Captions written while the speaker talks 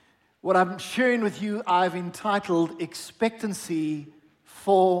What I'm sharing with you, I've entitled Expectancy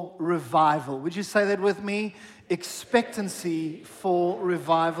for Revival. Would you say that with me? Expectancy for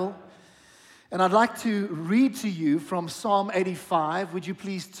Revival. And I'd like to read to you from Psalm 85. Would you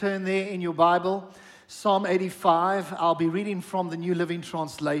please turn there in your Bible? Psalm 85. I'll be reading from the New Living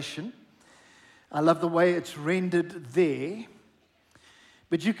Translation. I love the way it's rendered there.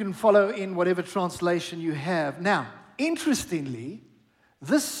 But you can follow in whatever translation you have. Now, interestingly,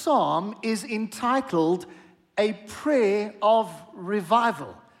 this psalm is entitled A Prayer of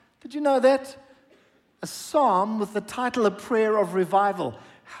Revival. Did you know that? A psalm with the title A Prayer of Revival.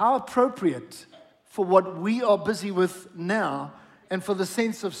 How appropriate for what we are busy with now and for the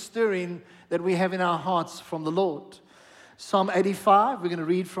sense of stirring that we have in our hearts from the Lord. Psalm 85, we're going to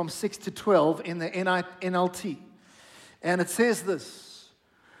read from 6 to 12 in the NLT. And it says this: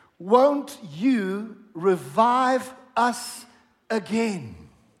 Won't you revive us again?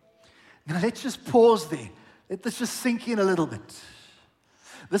 Now let's just pause there. Let this just sink in a little bit.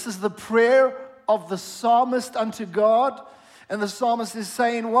 This is the prayer of the psalmist unto God. And the psalmist is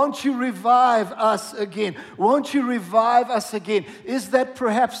saying, won't you revive us again? Won't you revive us again? Is that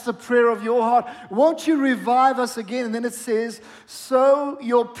perhaps the prayer of your heart? Won't you revive us again? And then it says, so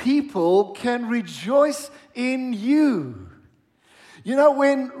your people can rejoice in you. You know,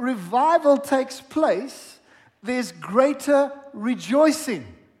 when revival takes place, there's greater rejoicing.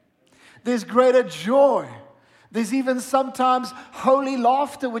 There's greater joy. There's even sometimes holy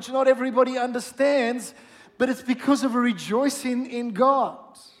laughter, which not everybody understands, but it's because of a rejoicing in God.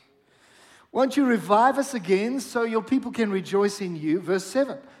 Won't you revive us again so your people can rejoice in you? Verse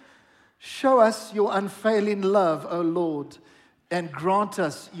 7. Show us your unfailing love, O Lord, and grant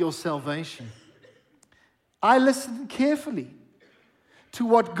us your salvation. I listen carefully to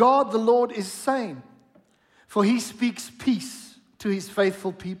what God the Lord is saying, for he speaks peace to his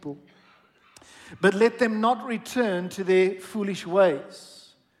faithful people. But let them not return to their foolish ways.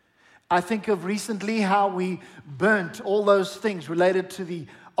 I think of recently how we burnt all those things related to the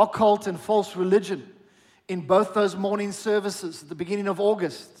occult and false religion in both those morning services at the beginning of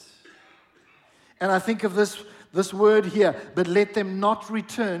August. And I think of this word here, but let them not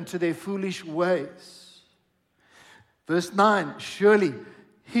return to their foolish ways. Verse 9, surely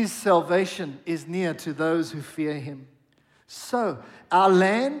his salvation is near to those who fear him. So our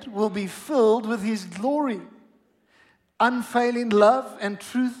land will be filled with his glory. Unfailing love and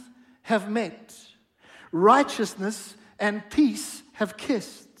truth have met. Righteousness and peace have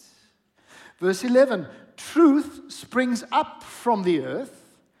kissed. Verse 11, truth springs up from the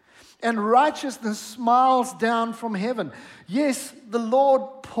earth, and righteousness smiles down from heaven. Yes, the Lord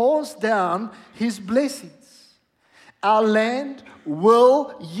pours down his blessings. Our land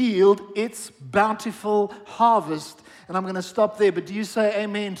will yield its bountiful harvest. And I'm going to stop there, but do you say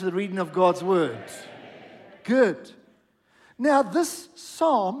amen to the reading of God's word? Good. Now, this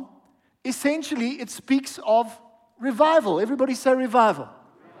psalm, essentially, it speaks of revival. Everybody say revival.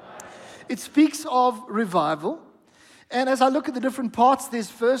 It speaks of revival. And as I look at the different parts, there's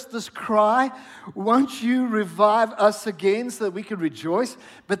first this cry, won't you revive us again so that we can rejoice?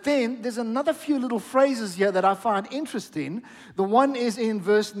 But then there's another few little phrases here that I find interesting. The one is in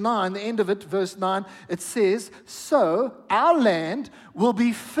verse 9, the end of it, verse 9, it says, so our land will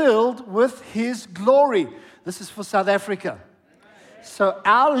be filled with his glory. This is for South Africa. So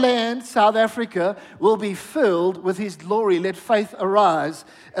our land, South Africa, will be filled with his glory. Let faith arise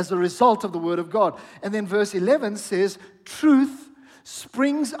as a result of the word of God. And then verse 11 says, truth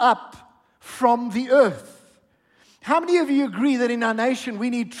springs up from the earth. How many of you agree that in our nation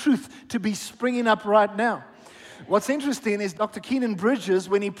we need truth to be springing up right now? What's interesting is Dr. Keenan Bridges,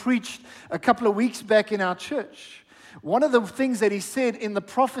 when he preached a couple of weeks back in our church, one of the things that he said in the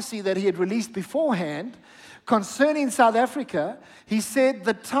prophecy that he had released beforehand concerning South Africa, he said,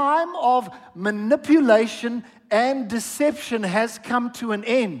 the time of manipulation and deception has come to an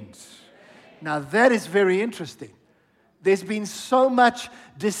end. Now that is very interesting. There's been so much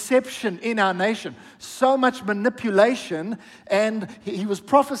deception in our nation, so much manipulation, and he was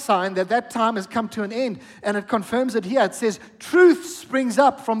prophesying that that time has come to an end. And it confirms it here. It says, truth springs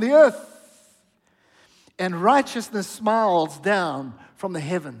up from the earth, and righteousness smiles down from the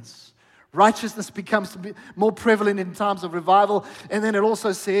heavens. Righteousness becomes more prevalent in times of revival. And then it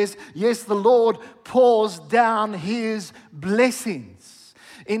also says, yes, the Lord pours down his blessings.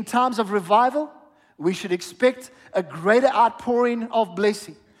 In times of revival, we should expect a greater outpouring of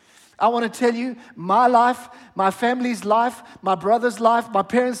blessing. I want to tell you, my life, my family's life, my brother's life, my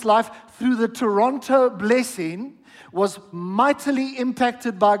parents' life, through the Toronto blessing, was mightily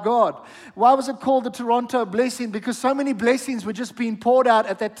impacted by God. Why was it called the Toronto blessing? Because so many blessings were just being poured out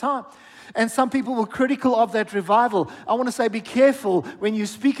at that time. And some people were critical of that revival. I want to say be careful when you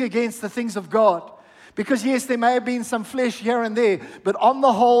speak against the things of God. Because yes, there may have been some flesh here and there, but on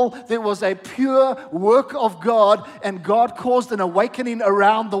the whole, there was a pure work of God, and God caused an awakening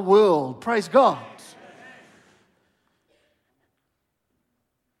around the world. Praise God.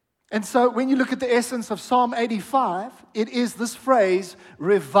 And so when you look at the essence of Psalm 85, it is this phrase,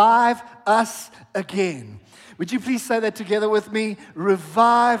 revive us again. Would you please say that together with me?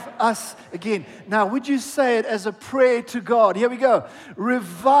 Revive us again. Now, would you say it as a prayer to God? Here we go.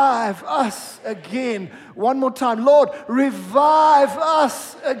 Revive us again. One more time. Lord, revive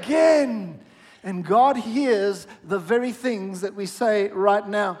us again. And God hears the very things that we say right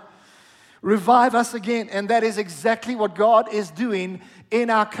now. Revive us again. And that is exactly what God is doing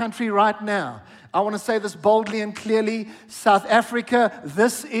in our country right now. I want to say this boldly and clearly. South Africa,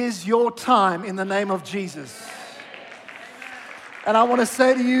 this is your time in the name of Jesus. And I want to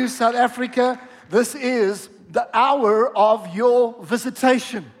say to you, South Africa, this is the hour of your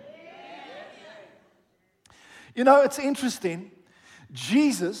visitation. You know, it's interesting.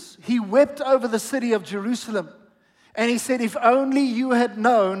 Jesus, he wept over the city of Jerusalem. And he said, if only you had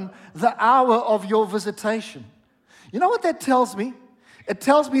known the hour of your visitation. You know what that tells me? It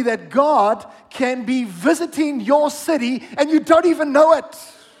tells me that God can be visiting your city and you don't even know it.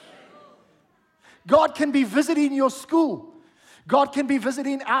 God can be visiting your school. God can be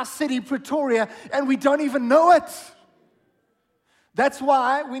visiting our city, Pretoria, and we don't even know it. That's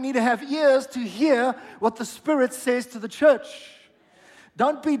why we need to have ears to hear what the Spirit says to the church.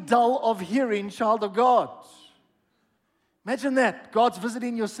 Don't be dull of hearing, child of God. Imagine that. God's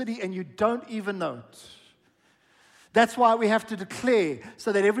visiting your city and you don't even know it. That's why we have to declare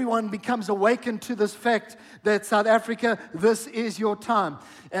so that everyone becomes awakened to this fact that South Africa, this is your time.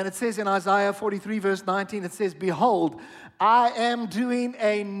 And it says in Isaiah 43 verse 19, it says, behold, I am doing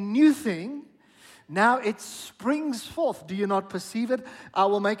a new thing. Now it springs forth. Do you not perceive it? I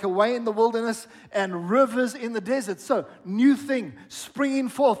will make a way in the wilderness and rivers in the desert. So, new thing, springing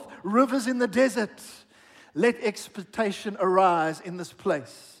forth, rivers in the desert. Let expectation arise in this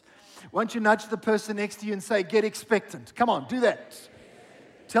place. Won't you nudge the person next to you and say, get expectant? Come on, do that.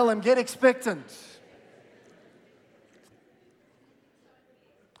 Tell them, get expectant.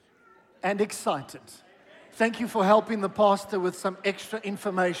 And excited. Thank you for helping the pastor with some extra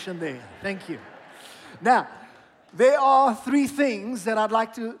information there. Thank you. Now, there are three things that I'd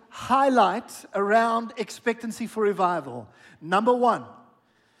like to highlight around expectancy for revival. Number one,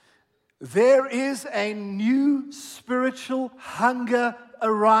 there is a new spiritual hunger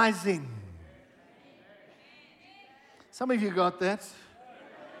arising. Some of you got that.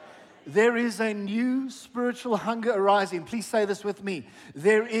 There is a new spiritual hunger arising. Please say this with me.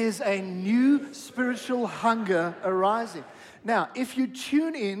 There is a new spiritual hunger arising. Now, if you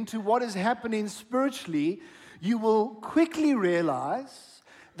tune in to what is happening spiritually, you will quickly realize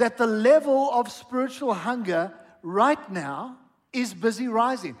that the level of spiritual hunger right now is busy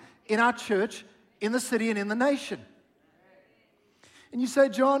rising in our church, in the city, and in the nation. And you say,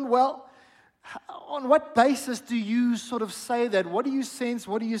 John, well, on what basis do you sort of say that? What do you sense?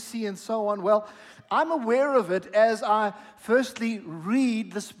 What do you see? And so on. Well, I'm aware of it as I firstly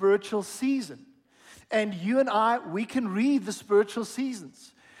read the spiritual season. And you and I, we can read the spiritual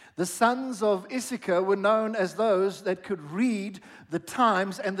seasons. The sons of Issachar were known as those that could read the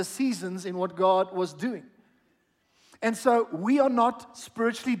times and the seasons in what God was doing. And so we are not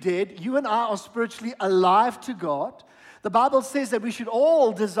spiritually dead. You and I are spiritually alive to God. The Bible says that we should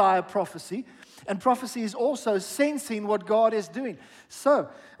all desire prophecy, and prophecy is also sensing what God is doing. So,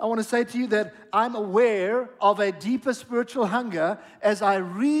 I want to say to you that I'm aware of a deeper spiritual hunger as I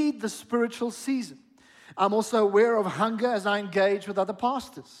read the spiritual season. I'm also aware of hunger as I engage with other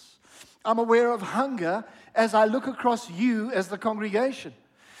pastors. I'm aware of hunger as I look across you as the congregation.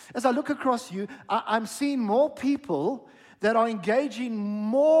 As I look across you, I'm seeing more people that are engaging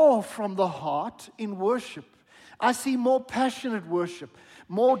more from the heart in worship. I see more passionate worship,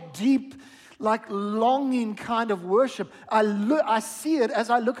 more deep, like longing kind of worship. I see it as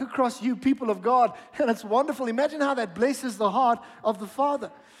I look across you, people of God, and it's wonderful. Imagine how that blesses the heart of the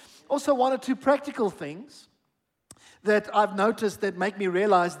Father. Also, one or two practical things that I've noticed that make me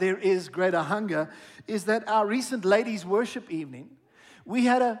realize there is greater hunger is that our recent ladies' worship evening, we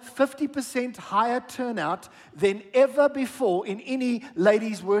had a 50% higher turnout than ever before in any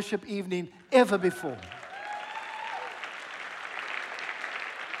ladies' worship evening ever before.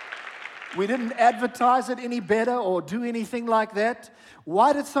 We didn't advertise it any better or do anything like that.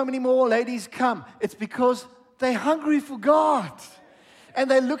 Why did so many more ladies come? It's because They're hungry for God. And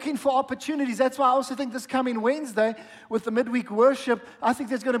they're looking for opportunities. That's why I also think this coming Wednesday with the midweek worship, I think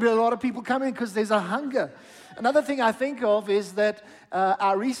there's going to be a lot of people coming because there's a hunger. Another thing I think of is that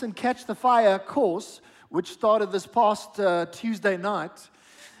our recent Catch the Fire course, which started this past Tuesday night,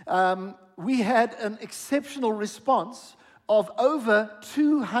 we had an exceptional response of over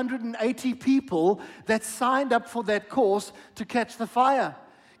 280 people that signed up for that course to catch the fire.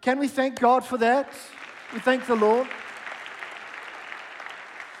 Can we thank God for that? We thank the Lord.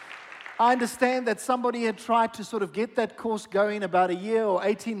 I understand that somebody had tried to sort of get that course going about a year or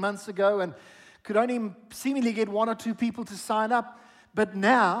 18 months ago and could only seemingly get 1 or 2 people to sign up. But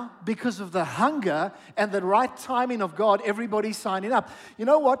now, because of the hunger and the right timing of God, everybody's signing up. You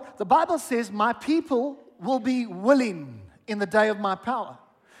know what? The Bible says, my people will be willing in the day of my power.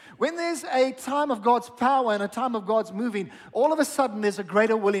 When there's a time of God's power and a time of God's moving, all of a sudden there's a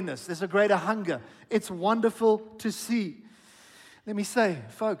greater willingness, there's a greater hunger. It's wonderful to see. Let me say,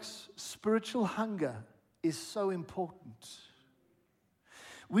 folks, spiritual hunger is so important.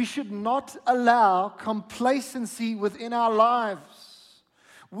 We should not allow complacency within our lives.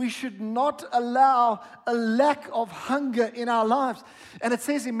 We should not allow a lack of hunger in our lives. And it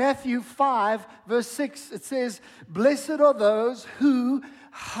says in Matthew 5, verse 6, it says, blessed are those who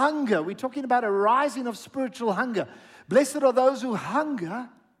hunger. We're talking about a rising of spiritual hunger. Blessed are those who hunger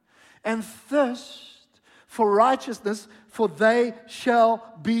and thirst for righteousness, for they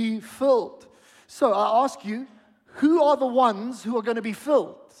shall be filled. So I ask you, who are the ones who are going to be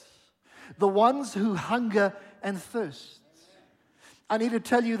filled? The ones who hunger and thirst. I need to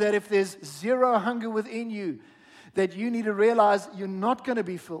tell you that if there's zero hunger within you, that you need to realize you're not going to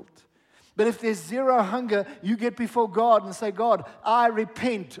be filled. But if there's zero hunger, you get before God and say, God, I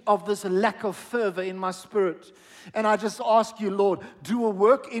repent of this lack of fervor in my spirit. And I just ask you, Lord, do a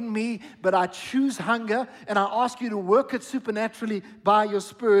work in me, but I choose hunger, and I ask you to work it supernaturally by your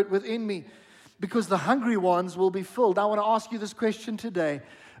Spirit within me, because the hungry ones will be filled. I want to ask you this question today.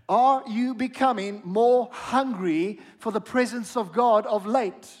 Are you becoming more hungry for the presence of God of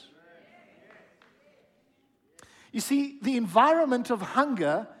late? You see, the environment of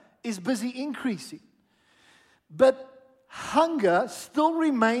hunger is busy increasing, but hunger still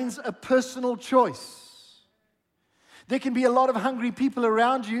remains a personal choice. There can be a lot of hungry people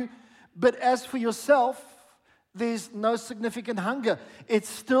around you, but as for yourself, there's no significant hunger. It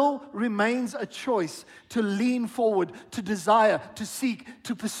still remains a choice to lean forward, to desire, to seek,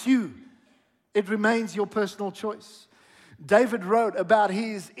 to pursue. It remains your personal choice. David wrote about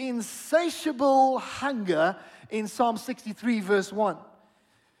his insatiable hunger in Psalm 63, verse 1.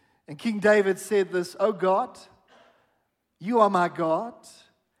 And King David said this, "O God, you are my God.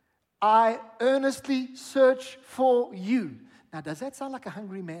 I earnestly search for you." Now, does that sound like a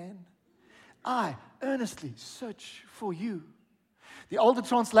hungry man? I earnestly search for you. The older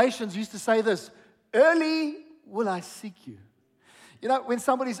translations used to say this, "Early will I seek you." You know, when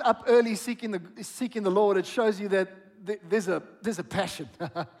somebody's up early seeking the Lord, it shows you that there's a passion.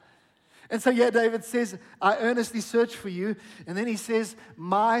 And so, yeah, David says, "I earnestly search for you." And then he says,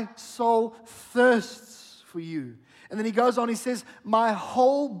 "My soul thirsts for you." And then he goes on, he says, "My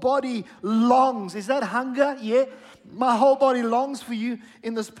whole body longs." Is that hunger? Yeah. My whole body longs for you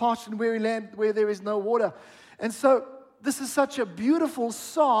in this parched and weary land where there is no water. And so this is such a beautiful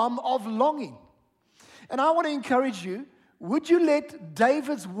psalm of longing. And I want to encourage you, would you let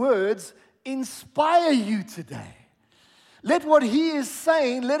David's words inspire you today? Let what he is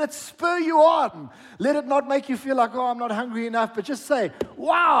saying, let it spur you on. Let it not make you feel like, "Oh, I'm not hungry enough," but just say,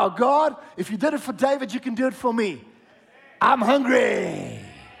 "Wow, God, if you did it for David, you can do it for me. I'm hungry."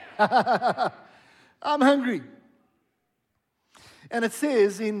 I'm hungry. And it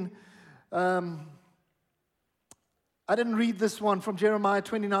says in, I didn't read this one from Jeremiah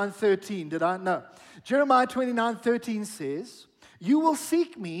 29:13, did I? No. Jeremiah 29:13 says, "You will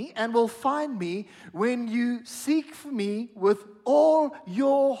seek me and will find me when you seek for me with all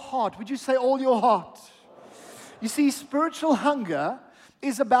your heart." Would you say all your heart? You see, spiritual hunger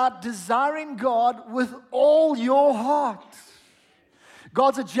is about desiring God with all your heart.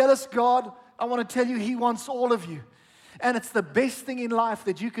 God's a jealous God. I want to tell you, He wants all of you. And it's the best thing in life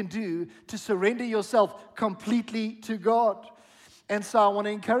that you can do to surrender yourself completely to God. And so I want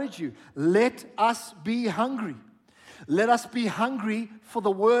to encourage you, let us be hungry. Let us be hungry for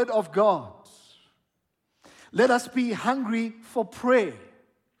the Word of God. Let us be hungry for prayer.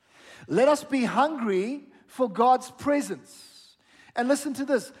 Let us be hungry for God's presence. And listen to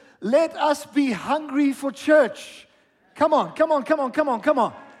this. Let us be hungry for church. Come on, come on, come on, come on, come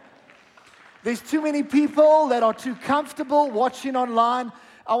on. There's too many people that are too comfortable watching online.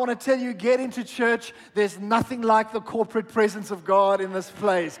 I want to tell you, get into church. There's nothing like the corporate presence of God in this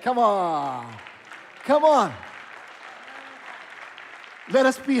place. Come on. Come on. Let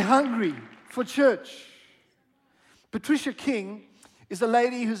us be hungry for church. Patricia King is a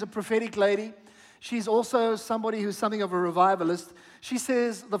lady who's a prophetic lady. She's also somebody who's something of a revivalist. She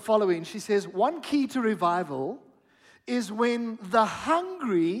says the following. She says, one key to revival is when the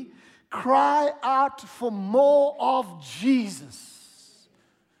hungry cry out for more of Jesus.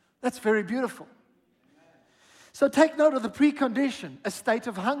 That's very beautiful. So take note of the precondition, a state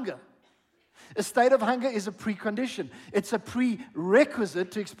of hunger. A state of hunger is a precondition. It's a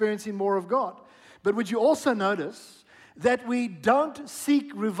prerequisite to experiencing more of God. But would you also notice that we don't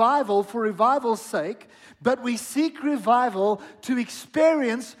seek revival for revival's sake, but we seek revival to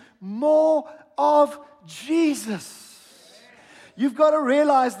experience more of Jesus. You've got to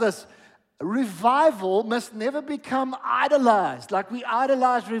realize this. Revival must never become idolized, like we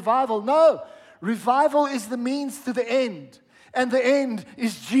idolize revival. No, revival is the means to the end. And the end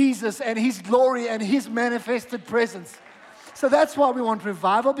is Jesus and His glory and His manifested presence. So that's why we want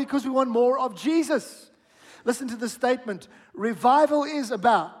revival, because we want more of Jesus. Listen to the statement. Revival is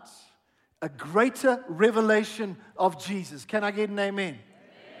about a greater revelation of Jesus. Can I get an amen?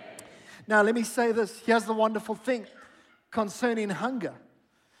 Amen. Now let me say this. Here's the wonderful thing concerning hunger,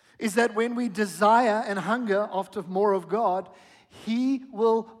 is that when we desire and hunger after more of God, He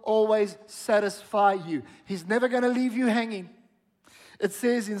will always satisfy you. He's never going to leave you hanging. It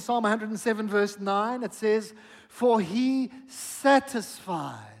says in Psalm 107 verse 9, it says, for He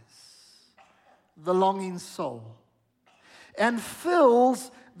satisfies the longing soul and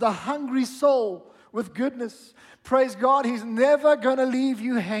fills the hungry soul with goodness. Praise God, He's never going to leave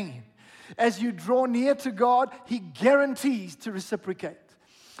you hanging. As you draw near to God, He guarantees to reciprocate.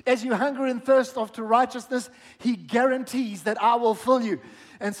 As you hunger and thirst after righteousness, He guarantees that I will fill you.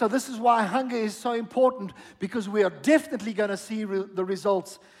 And so this is why hunger is so important, because we are definitely going to see the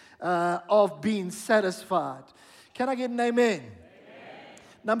results of being satisfied. Can I get an amen? Amen?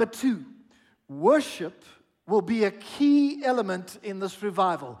 Number 2, worship will be a key element in this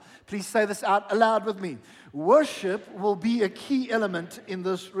revival. Please say this out aloud with me. Worship will be a key element in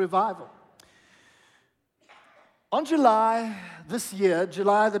this revival. On July this year,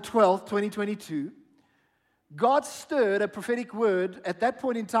 July the 12th, 2022, God stirred a prophetic word. At that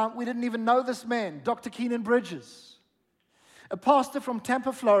point in time, we didn't even know this man, Dr. Keenan Bridges. A pastor from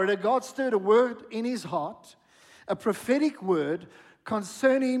Tampa, Florida. God stirred a word in his heart, a prophetic word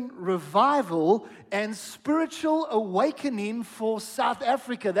concerning revival and spiritual awakening for South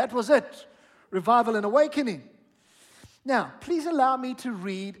Africa. That was it, revival and awakening. Now, please allow me to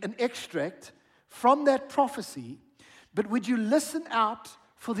read an extract from that prophecy, but would you listen out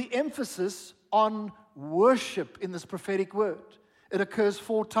for the emphasis on worship in this prophetic word? It occurs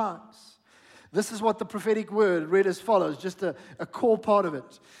 4 times. This is what the prophetic word read as follows, just a core part of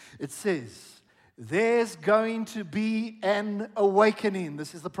it. It says, there's going to be an awakening.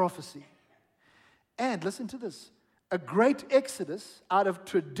 This is the prophecy. And listen to this, a great exodus out of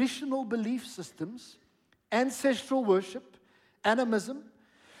traditional belief systems, ancestral worship, animism,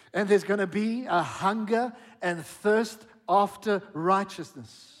 and there's going to be a hunger and thirst after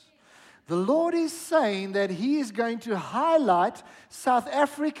righteousness. The Lord is saying that He is going to highlight South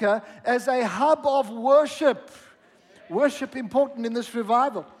Africa as a hub of worship. Worship important in this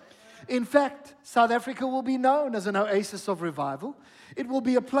revival. In fact, South Africa will be known as an oasis of revival. It will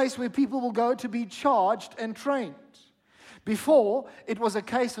be a place where people will go to be charged and trained. Before, it was a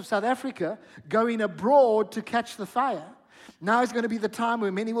case of South Africa going abroad to catch the fire. Now is going to be the time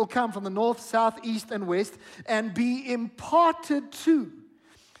where many will come from the north, south, east, and west and be imparted to.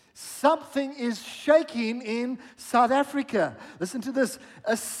 Something is shaking in South Africa. Listen to this.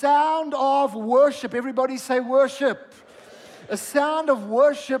 A sound of worship. Everybody say worship. A sound of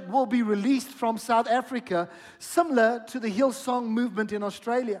worship will be released from South Africa, similar to the Hillsong movement in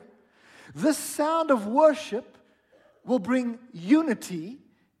Australia. This sound of worship will bring unity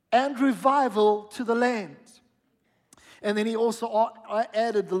and revival to the land. And then he also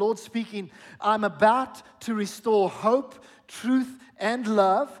added, the Lord speaking, I'm about to restore hope, truth, and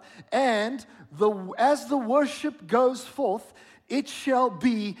love. And as the worship goes forth, it shall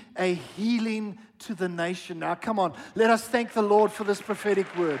be a healing to the nation. Now, come on, let us thank the Lord for this prophetic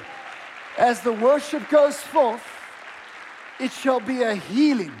word. As the worship goes forth, it shall be a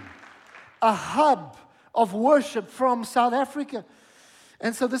healing, a hub of worship from South Africa.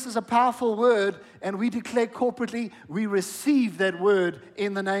 And so this is a powerful word, and we declare corporately, we receive that word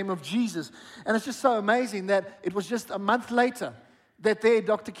in the name of Jesus. And it's just so amazing that it was just a month later that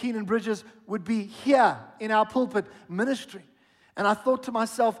Dr. Keenan Bridges would be here in our pulpit ministering. And I thought to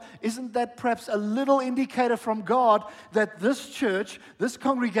myself, isn't that perhaps a little indicator from God that this church, this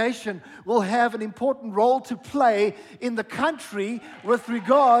congregation, will have an important role to play in the country with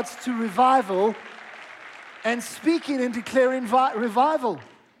regards to revival and speaking and declaring revival?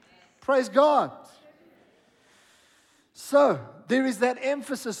 Praise God. So, there is that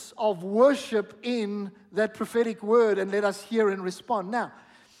emphasis of worship in that prophetic word, and let us hear and respond. Now,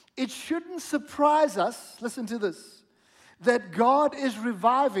 it shouldn't surprise us, listen to this, that God is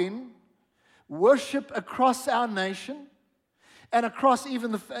reviving worship across our nation and across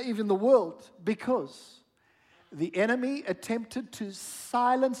even the world, because the enemy attempted to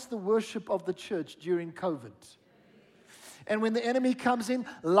silence the worship of the church during COVID. And when the enemy comes in,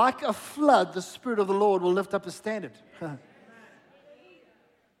 like a flood, the Spirit of the Lord will lift up a standard.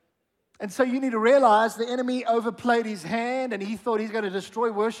 And so you need to realize the enemy overplayed his hand, and he thought he's going to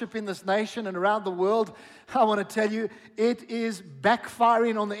destroy worship in this nation and around the world. I want to tell you, it is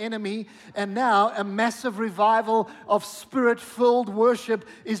backfiring on the enemy, and now a massive revival of Spirit-filled worship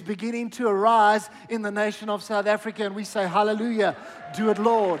is beginning to arise in the nation of South Africa, and we say, hallelujah, do it,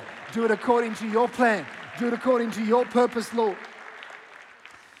 Lord. Do it according to your plan. Do it according to your purpose, Lord.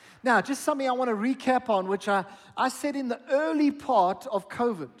 Now, just something I want to recap on, which I said in the early part of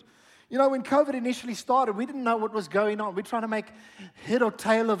COVID. You know, when COVID initially started, we didn't know what was going on. We're trying to make head or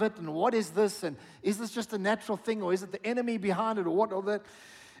tail of it, and what is this, and is this just a natural thing, or is it the enemy behind it, or what, or that?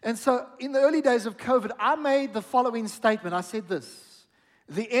 And so, in the early days of COVID, I made the following statement. I said this: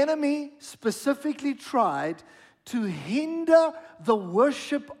 the enemy specifically tried to hinder the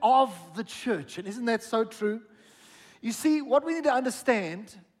worship of the church. And isn't that so true? You see, what we need to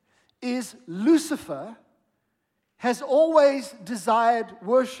understand is Lucifer has always desired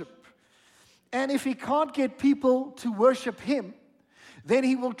worship. And if he can't get people to worship him, then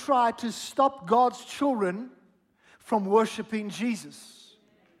he will try to stop God's children from worshiping Jesus.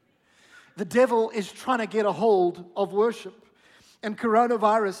 The devil is trying to get a hold of worship. And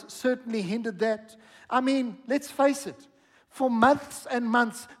coronavirus certainly hindered that. I mean, let's face it. For months and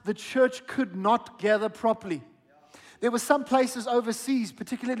months, the church could not gather properly. There were some places overseas,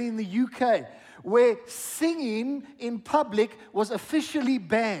 particularly in the UK, where singing in public was officially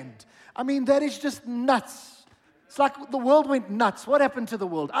banned. I mean, that is just nuts. It's like the world went nuts. What happened to the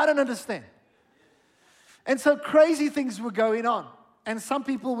world? I don't understand. And so crazy things were going on. And some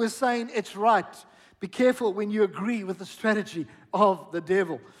people were saying, it's right. Be careful when you agree with the strategy of the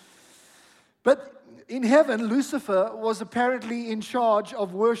devil. But in heaven, Lucifer was apparently in charge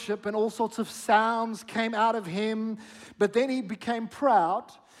of worship, and all sorts of sounds came out of him. But then he became proud,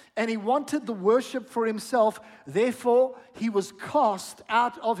 and he wanted the worship for himself. Therefore, he was cast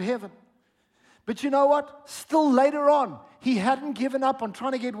out of heaven. But you know what? Still later on, he hadn't given up on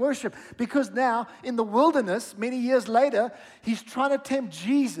trying to get worship, because now in the wilderness, many years later, he's trying to tempt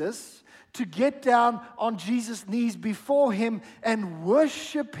Jesus to get down on Jesus' knees before him and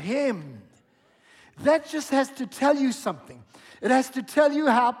worship him. That just has to tell you something. It has to tell you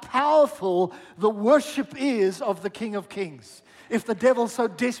how powerful the worship is of the King of Kings, if the devil so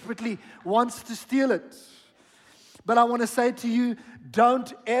desperately wants to steal it. But I want to say to you,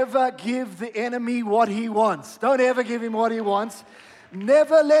 don't ever give the enemy what he wants. Don't ever give him what he wants.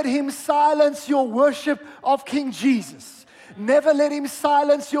 Never let him silence your worship of King Jesus. Never let him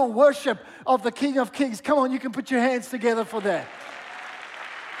silence your worship of the King of Kings. Come on, you can put your hands together for that.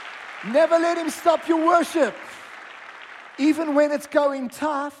 Never let him stop your worship. Even when it's going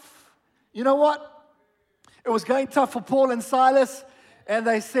tough. You know what? It was going tough for Paul and Silas, and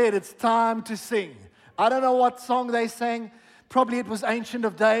they said, it's time to sing. I don't know what song they sang. Probably it was Ancient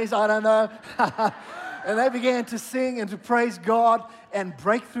of Days. I don't know. And they began to sing and to praise God, and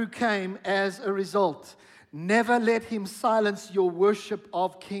breakthrough came as a result. Never let him silence your worship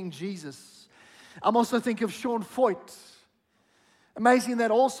of King Jesus. I'm also thinking of Sean Foyt. Amazing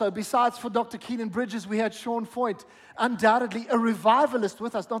that also, besides for Dr. Keenan Bridges, we had Sean Foyt, undoubtedly a revivalist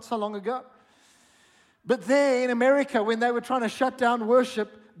with us not so long ago. But there in America, when they were trying to shut down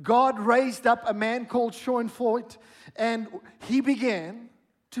worship, God raised up a man called Sean Foyt, and he began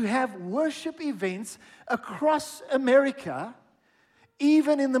to have worship events across America,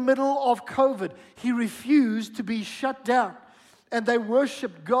 even in the middle of COVID. He refused to be shut down, and they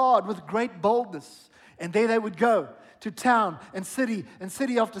worshiped God with great boldness. And there they would go to town and city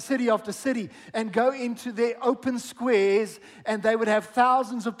after city after city, and go into their open squares, and they would have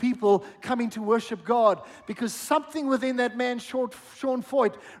thousands of people coming to worship God, because something within that man, Sean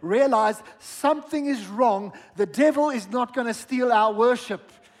Foyt, realized something is wrong. The devil is not going to steal our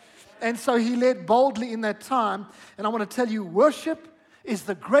worship. And so he led boldly in that time. And I want to tell you, worship is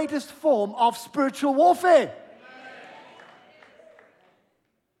the greatest form of spiritual warfare.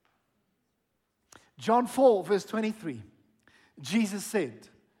 John 4, verse 23, Jesus said,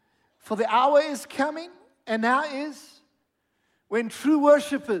 "For the hour is coming, and now is, when true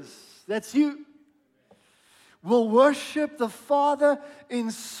worshipers," that's you, "will worship the Father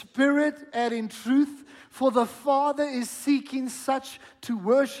in spirit and in truth, for the Father is seeking such to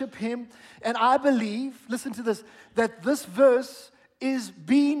worship Him." And I believe, listen to this, that this verse is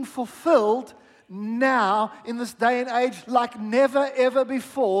being fulfilled now in this day and age like never ever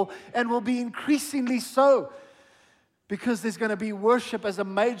before, and will be increasingly so, because there's going to be worship as a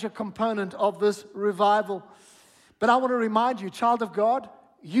major component of this revival. But I want to remind you, child of God,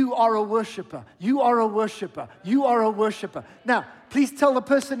 you are a worshiper. You are a worshiper. You are a worshiper. Now, please tell the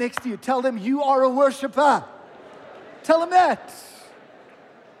person next to you, tell them you are a worshiper. Tell them that.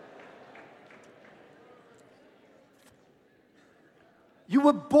 You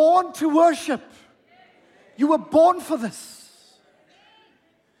were born to worship. You were born for this.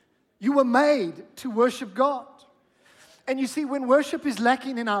 You were made to worship God. And you see, when worship is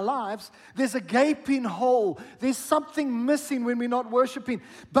lacking in our lives, there's a gaping hole. There's something missing when we're not worshiping.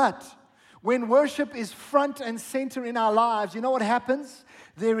 But when worship is front and center in our lives, you know what happens?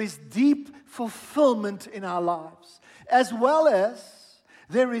 There is deep fulfillment in our lives, as well as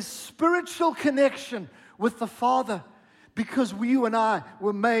there is spiritual connection with the Father, because you and I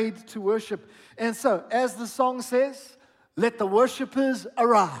were made to worship. And so, as the song says, let the worshipers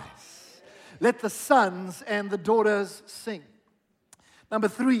arise. Let the sons and the daughters sing. Number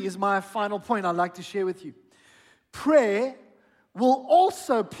 3 is my final point I'd like to share with you. Prayer will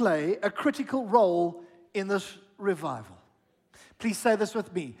also play a critical role in this revival. Please say this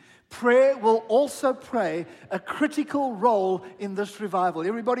with me. Prayer will also play a critical role in this revival.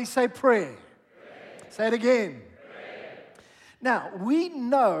 Everybody say prayer. Say it again. Now, we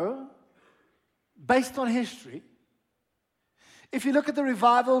know, based on history, if you look at the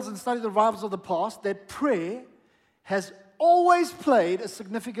revivals and study the revivals of the past, that prayer has always played a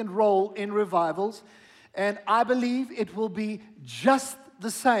significant role in revivals, and I believe it will be just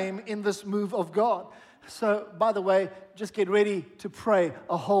the same in this move of God. So, by the way, just get ready to pray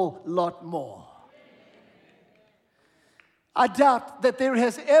a whole lot more. I doubt that there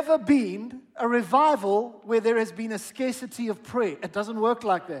has ever been a revival where there has been a scarcity of prayer. It doesn't work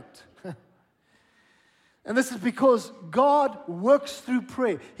like that. And this is because God works through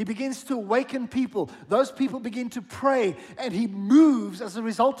prayer. He begins to awaken people. Those people begin to pray, and He moves as a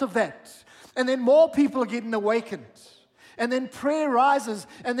result of that. And then more people are getting awakened. And then prayer rises,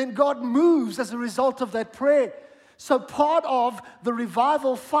 and then God moves as a result of that prayer. So part of the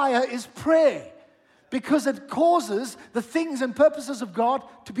revival fire is prayer, because it causes the things and purposes of God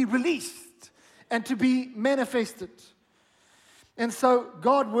to be released and to be manifested. And so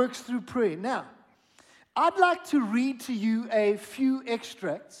God works through prayer. Now, I'd like to read to you a few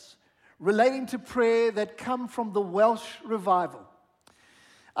extracts relating to prayer that come from the Welsh revival.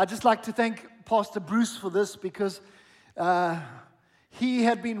 I'd just like to thank Pastor Bruce for this, because he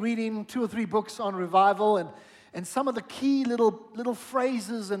had been reading 2 or 3 books on revival, and some of the key little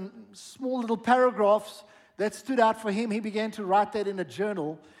phrases and small little paragraphs that stood out for him, he began to write that in a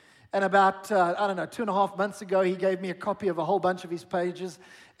journal. And about, 2.5 months ago, he gave me a copy of a whole bunch of his pages,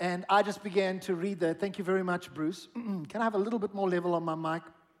 and I just began to read that. Thank you very much, Bruce. Can I have a little bit more level on my mic?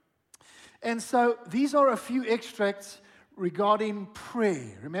 And so these are a few extracts regarding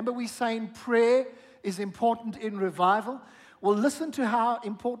prayer. Remember, we're saying prayer is important in revival? Well, listen to how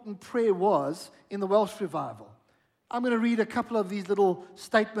important prayer was in the Welsh revival. I'm going to read a couple of these little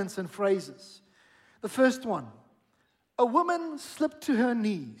statements and phrases. The first one: a woman slipped to her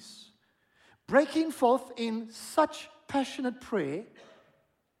knees, breaking forth in such passionate prayer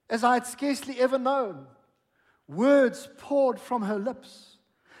as I had scarcely ever known. Words poured from her lips.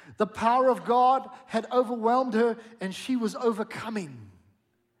 The power of God had overwhelmed her, and she was overcoming.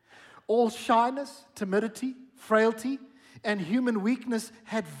 All shyness, timidity, frailty, and human weakness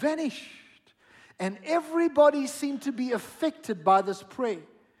had vanished, and everybody seemed to be affected by this prayer.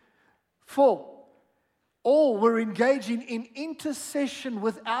 4, all were engaging in intercession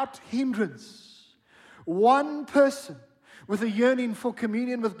without hindrance. One person with a yearning for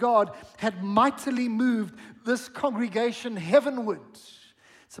communion with God had mightily moved this congregation heavenward.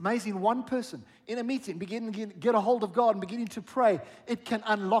 It's amazing. One person in a meeting beginning to get a hold of God and beginning to pray, it can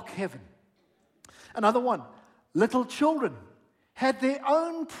unlock heaven. Another one: little children had their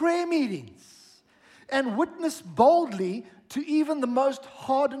own prayer meetings and witnessed boldly to even the most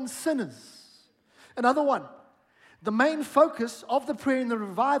hardened sinners. Another one: the main focus of the prayer in the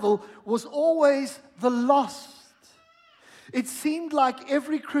revival was always the lost. It seemed like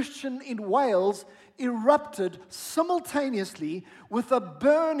every Christian in Wales erupted simultaneously with a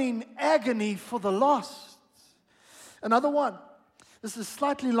burning agony for the lost. Another one, this is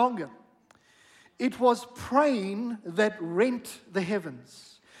slightly longer. It was praying that rent the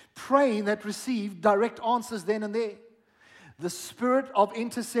heavens, praying that received direct answers then and there. The spirit of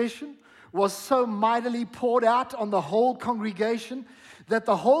intercession was so mightily poured out on the whole congregation that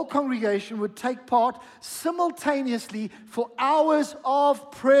the whole congregation would take part simultaneously for hours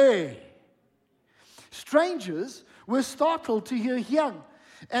of prayer. Strangers were startled to hear young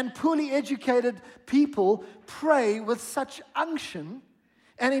and poorly educated people pray with such unction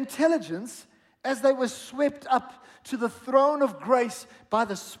and intelligence as they were swept up to the throne of grace by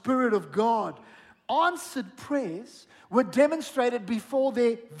the Spirit of God. Answered prayers were demonstrated before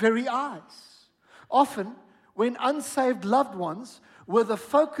their very eyes. Often, when unsaved loved ones were the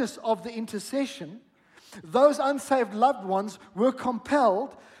focus of the intercession, those unsaved loved ones were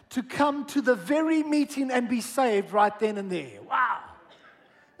compelled to come to the very meeting and be saved right then and there. Wow!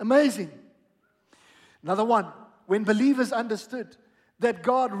 Amazing. Another one, when believers understood that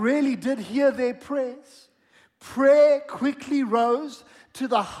God really did hear their prayers, prayer quickly rose to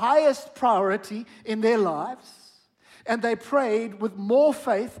the highest priority in their lives, and they prayed with more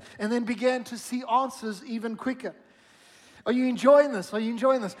faith and then began to see answers even quicker. Are you enjoying this? Are you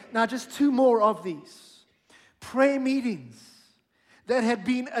enjoying this? Now, just two more of these. Prayer meetings that had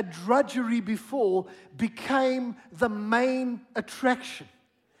been a drudgery before became the main attraction.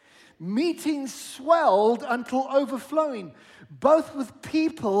 Meetings swelled until overflowing, both with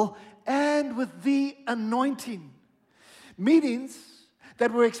people and with the anointing. Meetings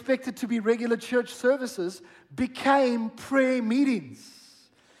that were expected to be regular church services became prayer meetings,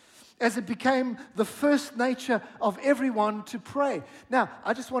 as it became the first nature of everyone to pray. Now,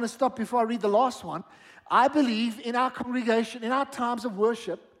 I just want to stop before I read the last one. I believe in our congregation, in our times of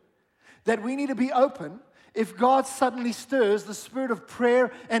worship, that we need to be open. If God suddenly stirs the spirit of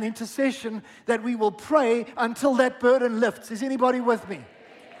prayer and intercession, that we will pray until that burden lifts. Is anybody with me?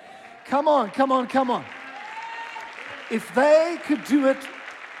 Come on, come on, come on. If they could do it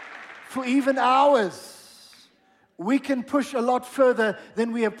for even hours, we can push a lot further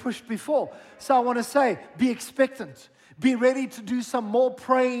than we have pushed before. So I want to say, be expectant. Be ready to do some more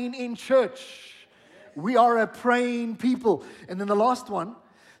praying in church. We are a praying people. And then the last one,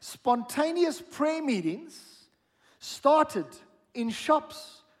 spontaneous prayer meetings started in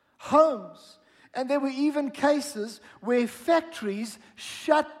shops, homes, and there were even cases where factories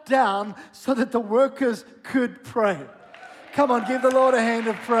shut down so that the workers could pray. Come on, give the Lord a hand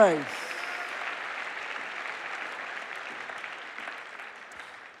of praise.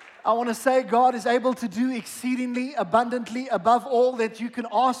 I want to say God is able to do exceedingly abundantly above all that you can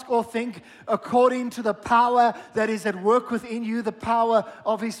ask or think, according to the power that is at work within you, the power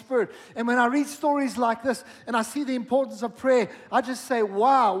of His Spirit. And when I read stories like this and I see the importance of prayer, I just say,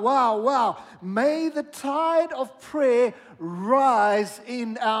 wow, wow, wow. May the tide of prayer rise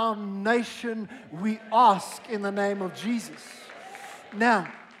in our nation, we ask in the name of Jesus.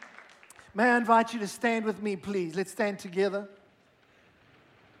 Now, may I invite you to stand with me, please? Let's stand together.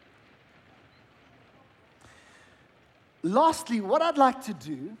 Lastly, what I'd like to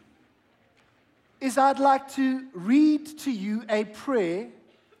do is I'd like to read to you a prayer.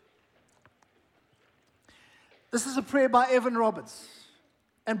 This is a prayer by Evan Roberts.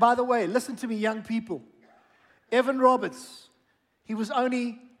 And by the way, listen to me, young people. Evan Roberts, he was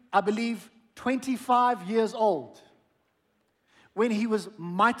only, I believe, 25 years old when he was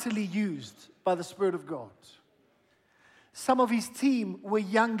mightily used by the Spirit of God. Some of his team were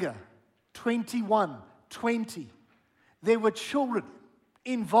younger, 21, 20. There were children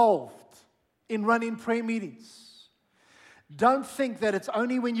involved in running prayer meetings. Don't think that it's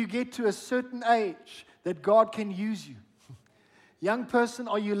only when you get to a certain age that God can use you. Young person,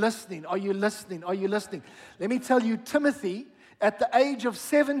 are you listening? Are you listening? Are you listening? Let me tell you, Timothy, at the age of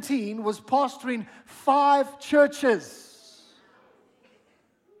 17, was pastoring 5 churches.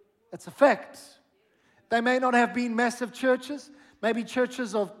 That's a fact. They may not have been massive churches, maybe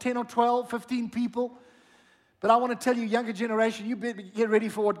churches of 10 or 12, 15 people. But I want to tell you, younger generation, you better get ready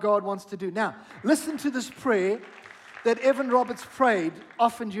for what God wants to do. Now, listen to this prayer that Evan Roberts prayed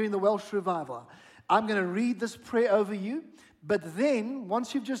often during the Welsh revival. I'm going to read this prayer over you, but then,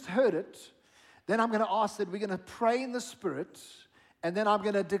 once you've just heard it, then I'm going to ask that we're going to pray in the Spirit, and then I'm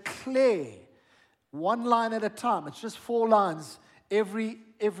going to declare one line at a time. It's just 4 lines every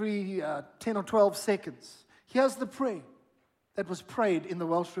 10 or 12 seconds. Here's the prayer that was prayed in the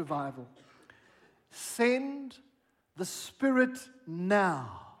Welsh revival. Send the Spirit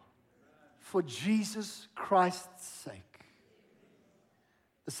now for Jesus Christ's sake.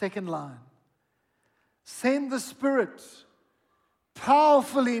 The second line. Send the Spirit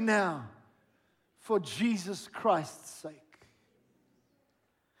powerfully now for Jesus Christ's sake.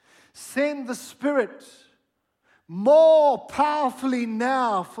 Send the Spirit more powerfully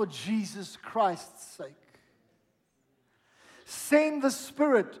now for Jesus Christ's sake. Send the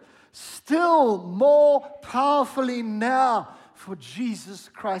Spirit still more powerfully now for Jesus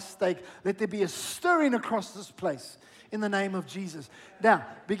Christ's sake. Let there be a stirring across this place in the name of Jesus. Now,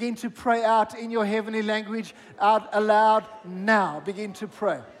 begin to pray out in your heavenly language, out aloud now. Begin to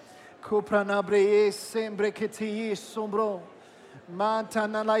pray. Kupranabre sempre que te sombro.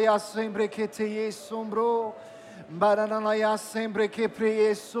 Mantanalaya sempre que te sombro. Baranalaya sempre que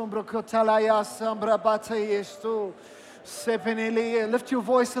pre sombro kotalaya sambra batayesto. Sepenele. Lift your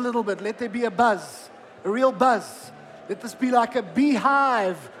voice a little bit. Let there be a buzz, a real buzz. Let this be like a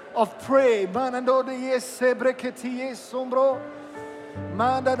beehive of prayer. Manandode yes sempre que te sombro.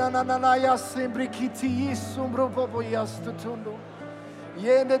 Mandananaya sempre que te sombro popoyas tutundo.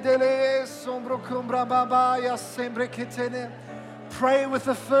 Pray with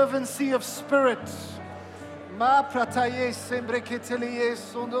the fervency of spirit.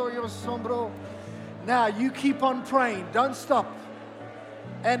 Now you keep on praying, don't stop.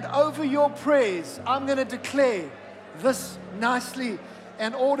 And over your prayers, I'm going to declare this nicely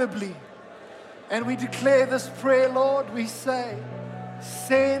and audibly. And we declare this prayer, Lord, we say,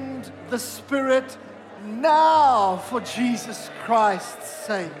 send the Spirit now for Jesus Christ's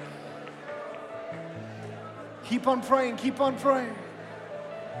sake. Keep on praying, keep on praying.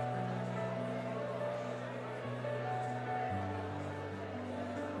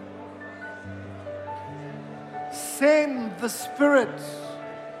 Send the Spirit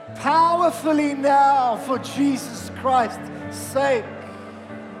powerfully now for Jesus Christ's sake.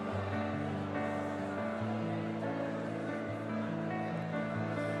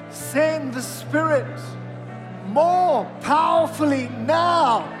 Send the Spirit more powerfully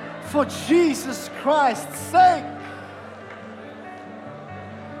now for Jesus Christ's sake.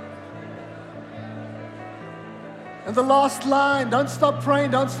 And the last line, don't stop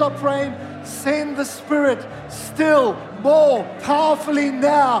praying, don't stop praying. Send the Spirit still more powerfully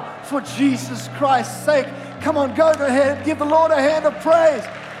now for Jesus Christ's sake. Come on, go ahead, give the Lord a hand of praise.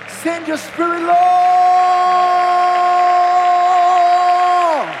 Send your Spirit, Lord.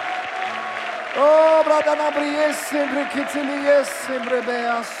 Oh, brada na bries sempre que te lies sempre be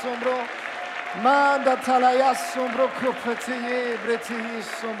assombro. Manda talaya sombro kopetiye bretiye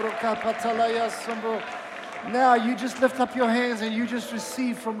sombro kapatalaya sombro. Now you just lift up your hands and you just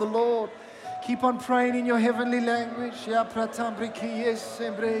receive from the Lord. Keep on praying in your heavenly language. Ya pratambre kiye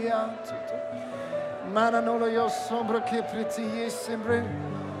sempre ya. Mananolo yo sombro ke pretiye sempre.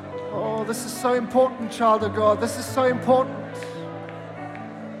 Oh, this is so important, child of God. This is so important.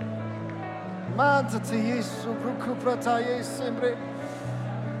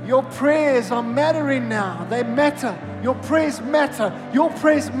 Your prayers are mattering now. They matter. Your prayers matter. Your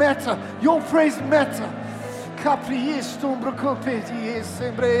prayers matter. Your prayers matter.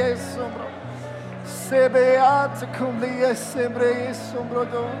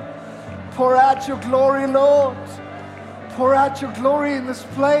 Pour out your glory, Lord. Pour out your glory in this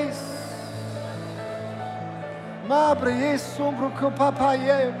place. We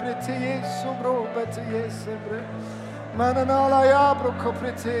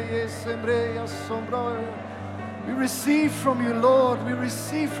receive from you, Lord. We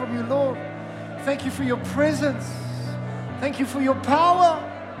receive from you, Lord. Thank you for your presence. Thank you for your power.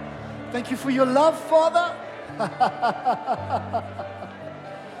 Thank you for your love, Father.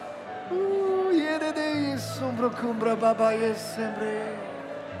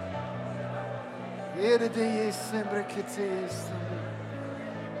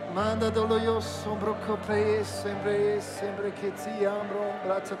 Manda dolo yo sombro copre sempre che ti ambro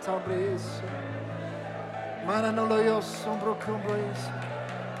braccia tambres. Manda dolo yo sombro cumbres.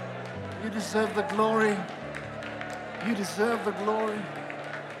 You deserve the glory. You deserve the glory.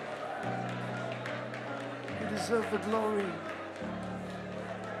 You deserve the glory.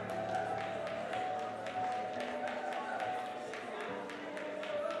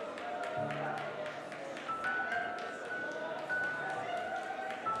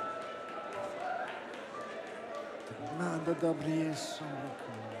 Manda dobrie sombro.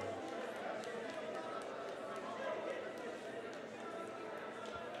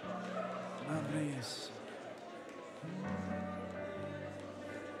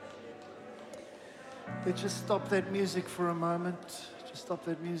 Let's just stop that music for a moment. Just stop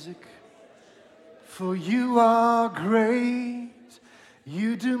that music. For you are great.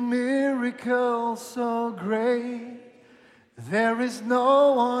 You do miracles so great. There is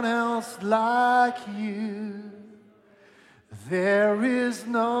no one else like you. There is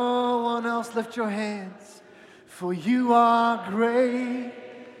no one else. Lift your hands. For you are great.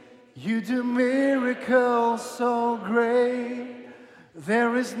 You do miracles so great.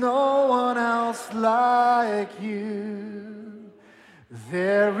 There is no one else like you.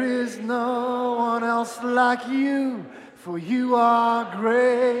 There is no one else like you. For you are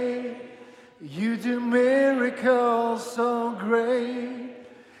great. You do miracles so great.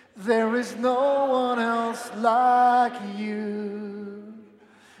 There is no one else like you.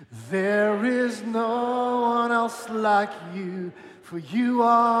 There is no one else like you. For you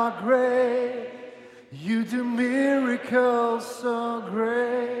are great. You do miracles so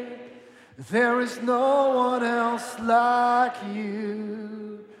great. There is no one else like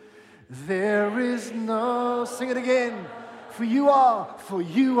you. There is no, sing it again. For you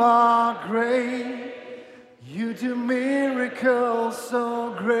are great. You do miracles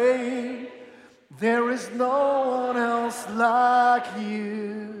so great. There is no one else like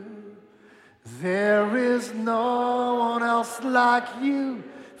you. There is no one else like you.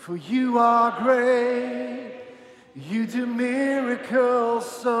 For you are great. You do miracles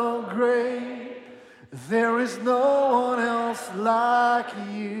so great. There is no one else like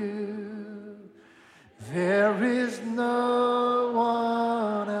you. There is no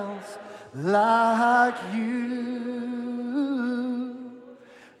one else like you.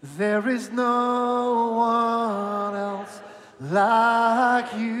 There is no one else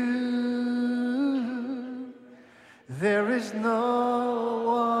like you. There is no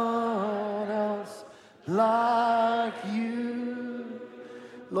one else like you.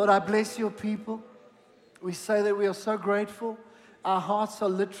 Lord, I bless your people. We say that we are so grateful. Our hearts are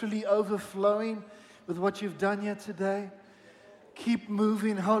literally overflowing with what you've done here today. Keep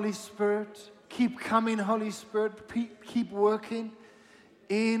moving, Holy Spirit. Keep coming, Holy Spirit. Keep working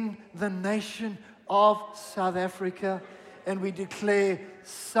in the nation of South Africa. And we declare,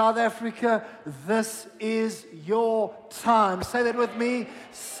 South Africa, this is your time. Say that with me.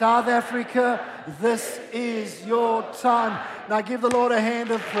 South Africa, this is your time. Now give the Lord a hand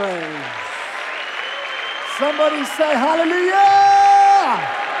of praise. Somebody say hallelujah.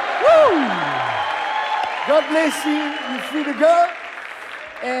 Woo! God bless you. You're free to go.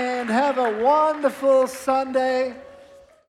 And have a wonderful Sunday.